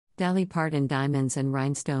Dolly Parton Diamonds and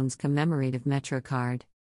Rhinestones Commemorative Metro Card.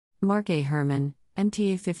 Mark A. Herman,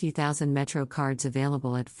 MTA 50,000 Metro cards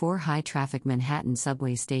available at 4 high-traffic Manhattan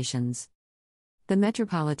subway stations. The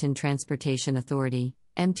Metropolitan Transportation Authority,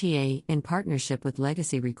 MTA, in partnership with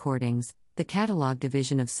Legacy Recordings, the catalog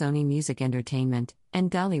division of Sony Music Entertainment,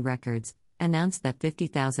 and Dolly Records, announced that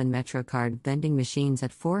 50,000 MetroCard vending machines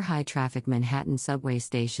at 4 high-traffic Manhattan subway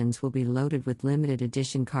stations will be loaded with limited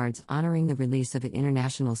edition cards honoring the release of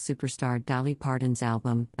international superstar Dolly Parton's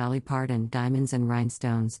album, Dolly Parton Diamonds and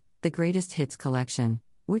Rhinestones, The Greatest Hits Collection,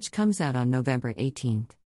 which comes out on November 18.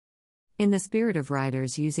 In the spirit of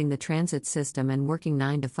riders using the transit system and working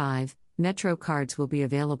 9 to 5, Metro cards will be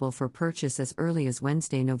available for purchase as early as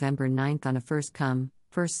Wednesday, November 9 on a first-come,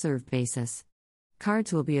 first-served basis.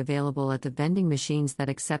 Cards will be available at the vending machines that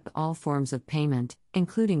accept all forms of payment,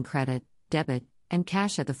 including credit, debit, and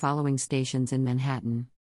cash at the following stations in Manhattan: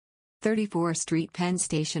 34th Street Penn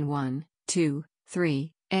Station 1, 2,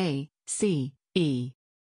 3, A, C, E.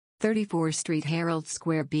 34th Street Herald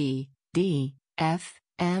Square B, D, F,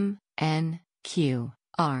 M, N, Q,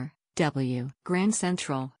 R, W. Grand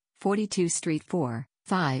Central, 42th Street 4,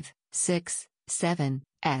 5, 6, 7,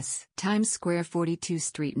 S. Times Square 42th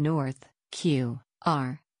Street North, Q,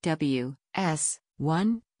 R, W, S,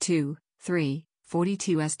 1, 2, 3,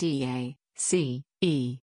 42 SDA, C, E.